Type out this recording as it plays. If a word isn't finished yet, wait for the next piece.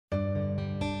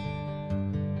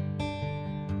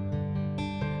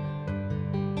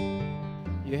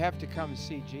You have to come and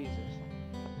see Jesus.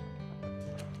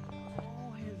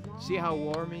 See how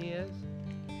warm he is?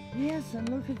 Yes, and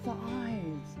look at the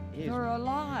eyes. They're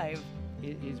alive.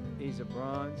 He's a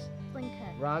bronze. Cook.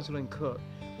 Rosalind Cook,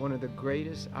 one of the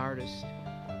greatest artists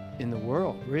in the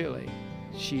world, really.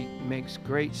 She makes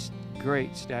great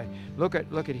stuff. Look at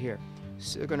here.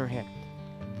 Look at her hand.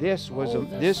 This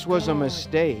was a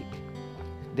mistake.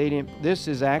 They didn't. This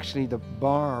is actually the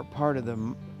bar part of the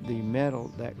metal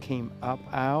that came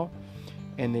out,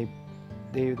 and the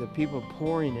people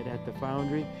pouring it at the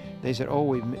foundry, they said, "Oh,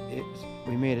 we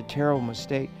made a terrible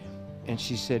mistake," and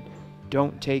she said,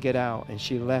 "Don't take it out," and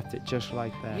she left it just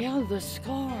like that. Yeah, the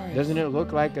scars. Doesn't it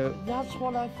look like a? That's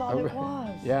what I thought it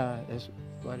was. Yeah, that's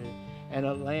what it is. And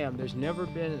a lamb. There's never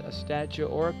been a statue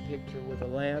or a picture with a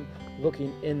lamb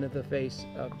looking into the face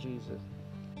of Jesus.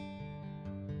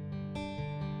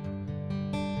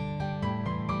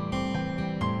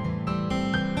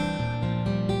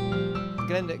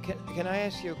 Glenda, can I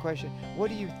ask you a question? What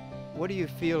do you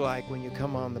feel like when you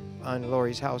come on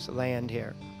Lori's house land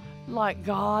here? Like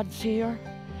God's here,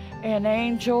 and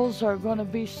angels are going to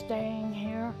be staying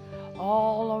here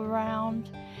all around,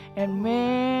 and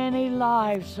many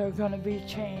lives are going to be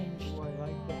changed. Oh, I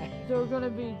like that. They're going to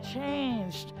be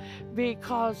changed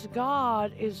because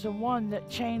God is the one that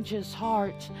changes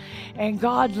hearts, and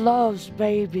God loves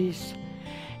babies.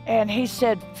 And he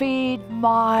said, "Feed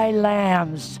my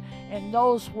lambs," and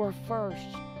those were first.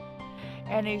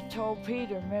 And he told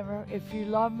Peter, remember, "If you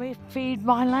love me, feed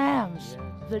my lambs." Yes.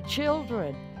 The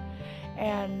children.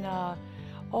 And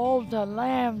all the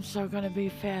lambs are going to be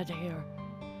fed here.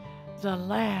 The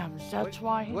lambs. That's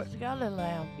why he's got a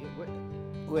lamb.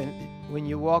 When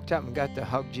you walked up and got to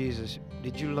hug Jesus,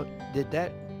 did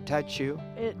that touch you?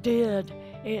 It did.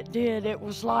 It did. It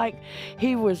was like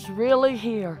he was really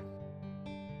here.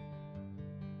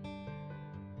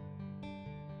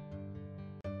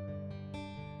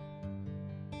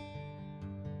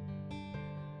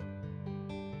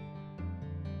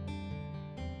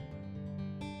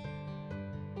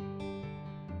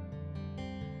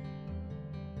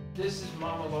 This is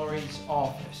Mama Lori's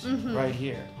office right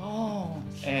here. Oh.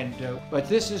 And but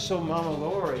this is so Mama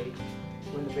Lori,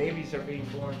 when the babies are being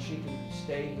born, she can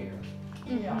stay here.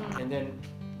 Yeah. And then,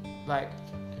 like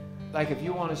if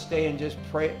you want to stay and just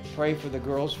pray for the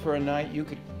girls for a night, you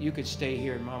could stay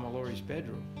here in Mama Lori's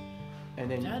bedroom, and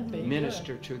then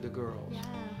minister to the girls. Yeah.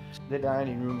 The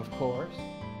dining room, of course.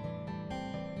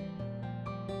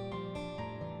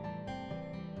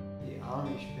 The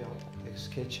Amish built this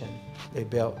kitchen. They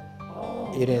built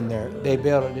it in their. They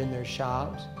built it in their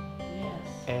shops. Yes.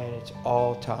 And it's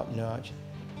all top notch.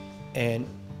 And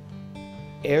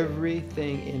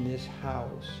everything in this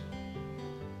house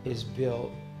is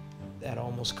built at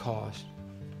almost cost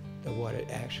of what it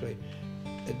actually.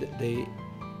 The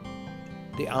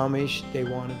Amish, they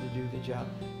wanted to do the job,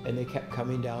 and they kept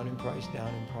coming down in price,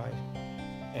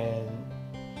 and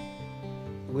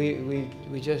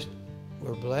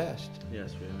we're blessed.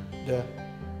 Yes, we are.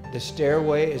 The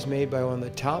stairway is made by one of the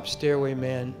top stairway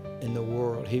men in the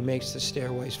world. He makes the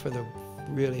stairways for the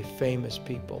really famous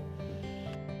people.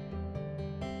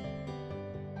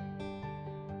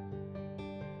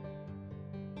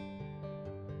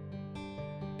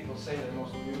 People say the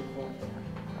most beautiful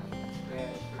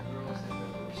beds for girls they've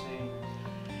ever seen.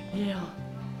 Yeah.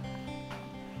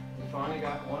 We finally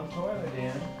got one toilet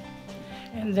in.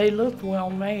 And they look well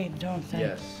made, don't they?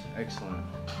 Yes, excellent.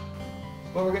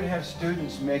 Well, we're going to have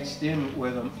students mixed in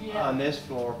with them on this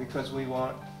floor because we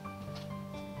want.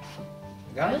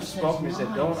 God spoke to me and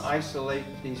said, "Don't isolate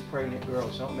these pregnant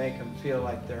girls. Don't make them feel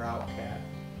like they're outcast."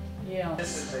 Yeah.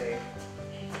 This is a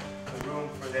room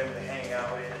for them to hang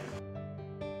out in.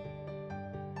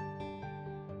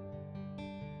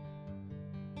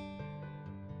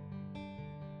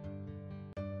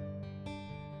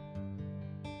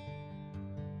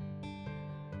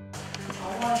 I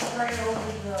want to pray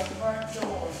over the front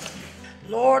door.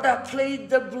 Lord, I plead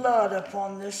the blood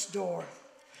upon this door.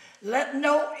 Let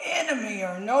no enemy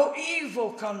or no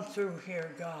evil come through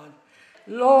here, God.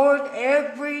 Lord,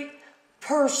 every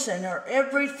person or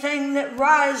everything that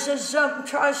rises up and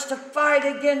tries to fight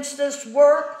against this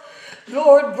work,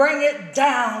 Lord, bring it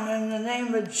down in the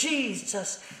name of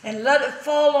Jesus and let it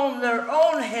fall on their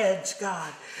own heads,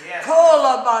 God. Yes.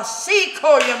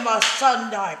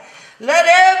 Let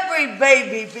every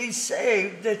baby be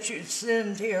saved that you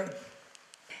send here.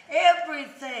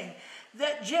 Everything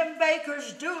that Jim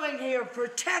Bakker's doing here,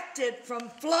 protected from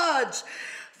floods,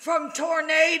 from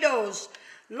tornadoes.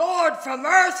 Lord, from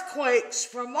earthquakes,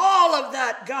 from all of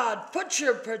that, God. Put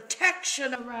your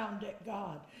protection around it,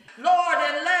 God. Lord,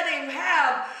 and let him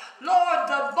have, Lord,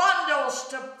 the bundles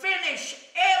to finish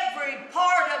every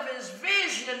part of his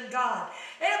vision, God.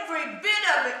 Every bit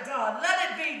of it, God.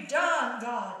 Let it be done,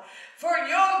 God, for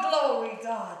your glory,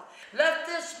 God. Let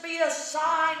this be a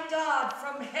sign, God,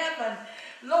 from heaven,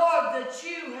 Lord, that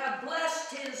you have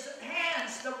blessed his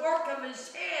hands, the work of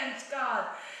his hands, God.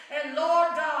 And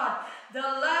Lord God, the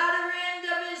latter end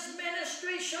of his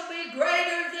ministry shall be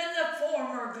greater than the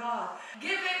former, God.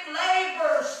 Give him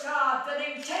laborers, God, that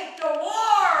he can take to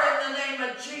war in the name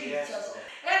of Jesus. Yes.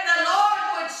 And the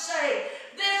Lord would say,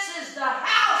 this is the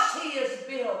house he has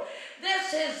built.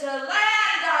 This is the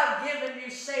land I've given you,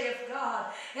 saith God.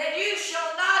 And you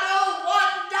shall not owe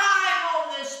one dime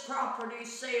on this property,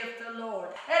 saith the Lord.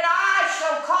 And I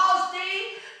shall cause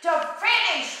thee to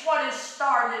finish what is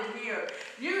started here.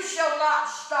 You shall not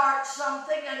start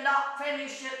something and not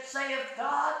finish it, saith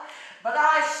God. But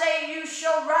I say you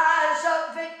shall rise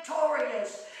up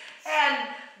victorious, and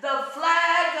the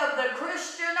flag of the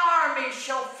Christian army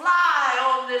shall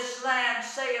fly on this land,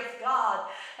 saith God.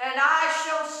 And I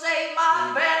shall say,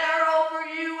 my banner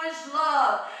over you is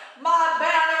love. My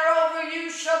banner over you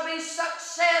shall be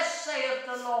success, saith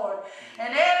the Lord.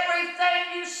 And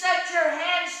everything you set your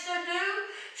hands to do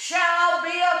shall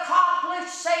be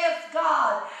accomplished, saith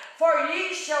God. For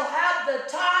ye shall have the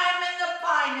time and the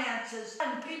finances.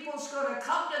 And people's going to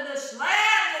come to this land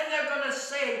and they're going to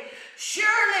say,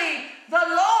 surely the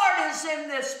Lord is in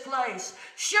this place.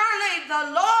 Surely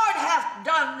the Lord hath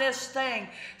done this thing.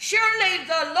 Surely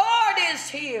the Lord is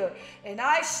here. And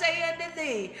I say unto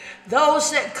thee,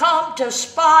 those that come to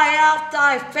spy out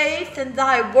thy faith and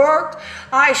thy work,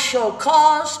 I shall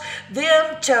cause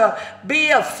them to be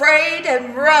afraid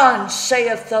and run,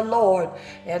 saith the Lord.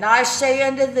 And I say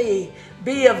unto thee,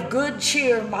 be of good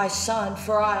cheer, my son,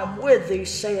 for I am with thee,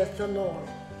 saith the Lord.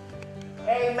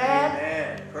 Amen.